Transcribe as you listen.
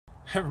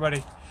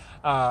Everybody,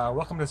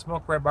 welcome to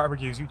Smoke Red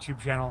Barbecue's YouTube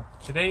channel.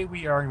 Today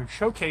we are going to be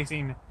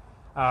showcasing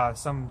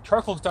some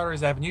charcoal starters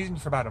that I've been using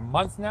for about a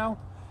month now,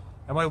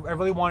 and I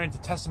really wanted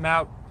to test them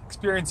out,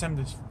 experience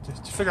them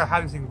to figure out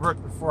how these things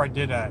work before I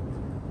did a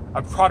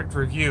product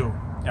review,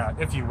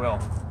 if you will,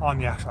 on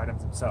the actual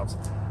items themselves.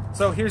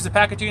 So here's the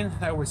packaging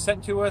that was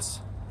sent to us.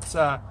 It's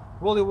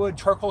Woolly Wood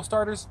charcoal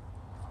starters.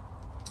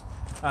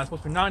 It's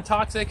supposed to be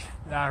non-toxic,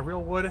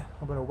 real wood, a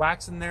little bit of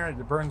wax in there, it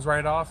burns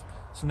right off.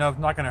 So no, it's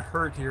not going to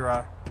hurt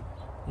your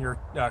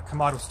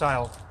Kamado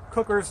style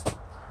cookers.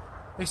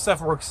 This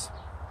stuff works.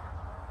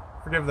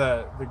 Forgive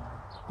the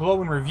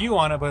glowing review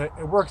on it, but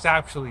it works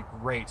absolutely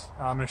great.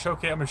 I'm going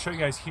to show you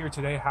guys here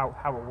today how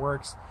it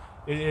works.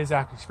 It is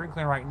actually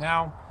sprinkling right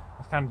now. I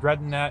was kind of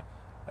dreading that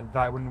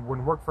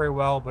wouldn't work very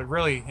well, but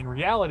really in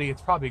reality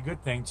it's probably a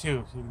good thing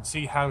too. So you can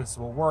see how this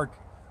will work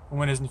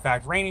when it is in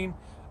fact raining.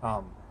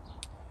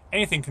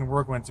 Anything can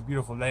work when it's a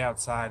beautiful day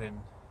outside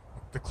and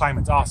the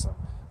climate's awesome.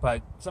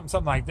 But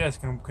something like this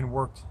can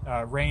work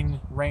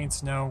rain,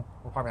 snow,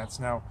 well probably not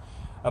snow,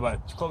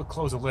 but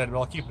close the lid, but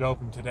I'll keep it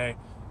open today.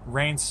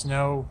 Rain,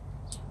 snow,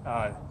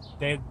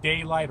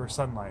 daylight or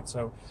sunlight.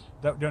 So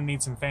don't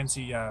need some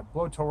fancy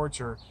blowtorch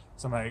or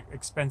some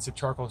expensive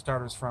charcoal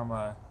starters from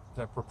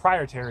the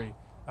proprietary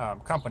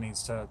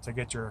companies to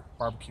get your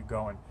barbecue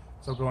going.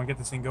 So go and get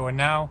this thing going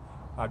now.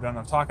 I've done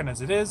enough talking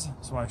as it is,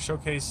 so I want to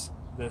showcase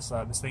this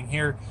thing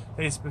here.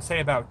 They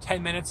say about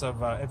 10 minutes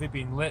of it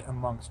being lit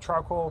amongst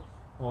charcoal.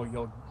 Well,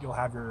 you'll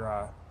have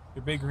your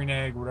big green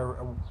egg,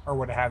 whatever, or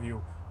what have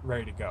you,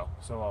 ready to go.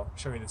 So I'll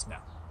show you this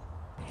now.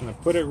 I'm gonna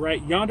put it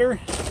right yonder.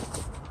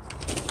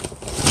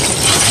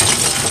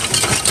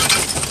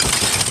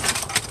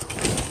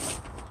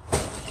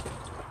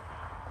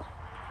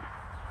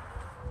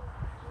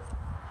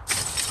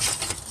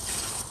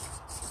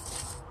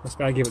 Just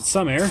gotta give it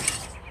some air.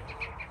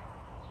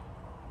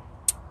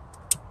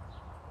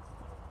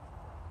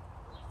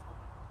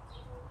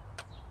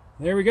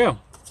 There we go.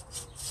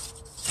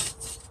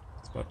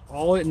 But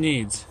all it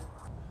needs.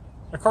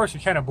 Of course,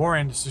 it's kind of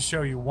boring just to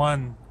show you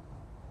one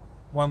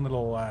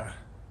little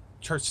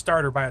church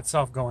starter by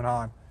itself going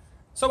on.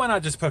 So why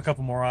not just put a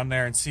couple more on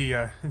there and see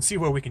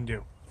what we can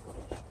do.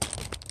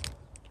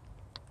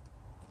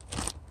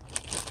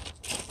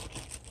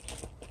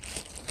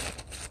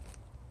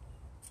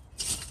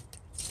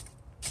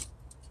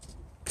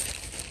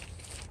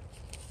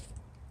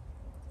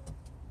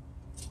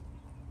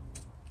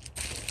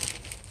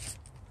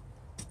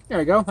 There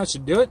we go. That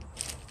should do it.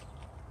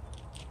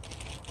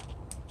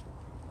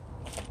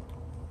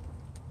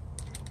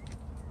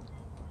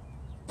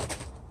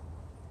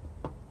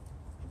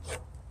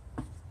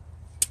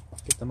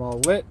 Get them all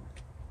lit.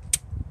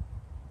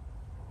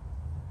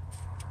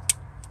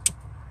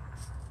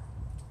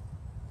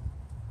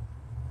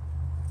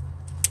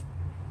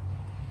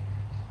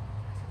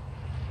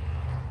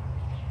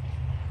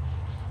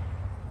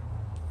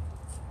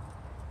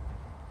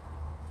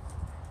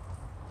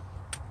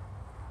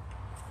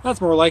 That's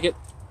more like it.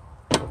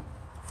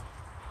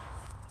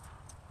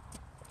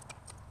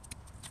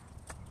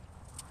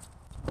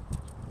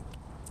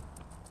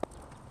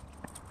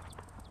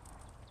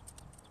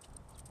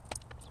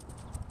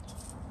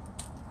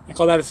 I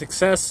call that a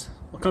success.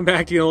 I'll come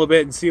back to you in a little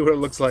bit and see what it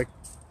looks like.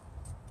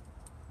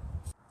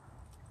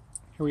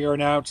 Here we are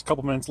now, just a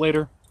couple minutes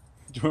later,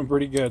 doing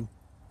pretty good.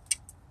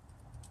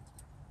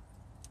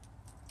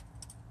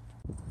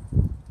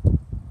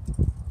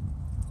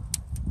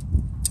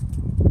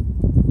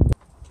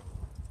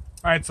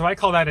 Alright, so I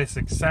call that a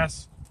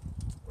success.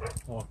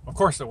 Well, of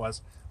course it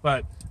was,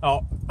 but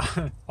all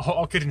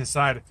kidding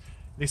aside,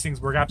 these things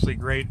work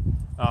absolutely great.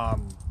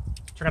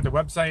 Check out the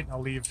website.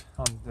 I'll leave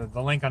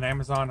the link on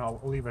Amazon.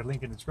 I'll leave a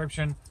link in the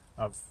description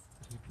of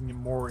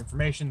more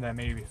information that I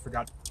maybe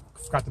forgot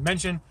to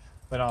mention.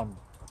 But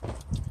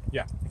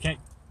yeah, I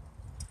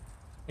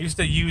used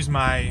to use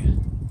my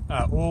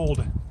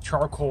old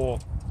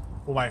charcoal,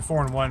 well, my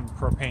 4-in-1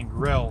 propane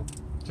grill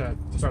to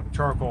start the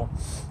charcoal,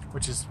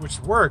 which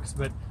works,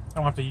 but I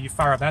don't have to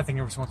fire up that thing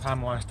every single time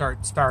I want to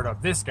start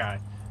up this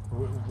guy.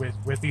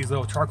 With these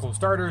little charcoal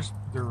starters,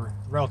 they're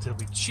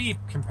relatively cheap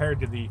compared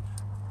to the,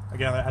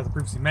 again, as I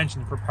previously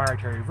mentioned, the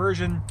proprietary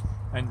version,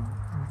 and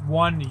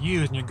one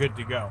used and you're good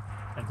to go.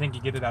 I think you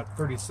get it at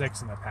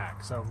 36 in the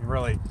pack, so you're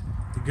really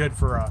good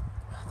for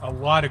a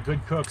lot of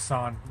good cooks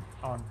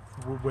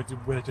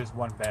with just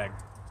one bag.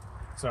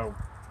 So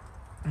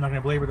I'm not going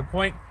to belabor the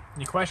point.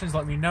 Any questions,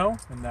 let me know,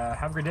 and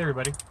have a great day,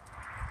 everybody.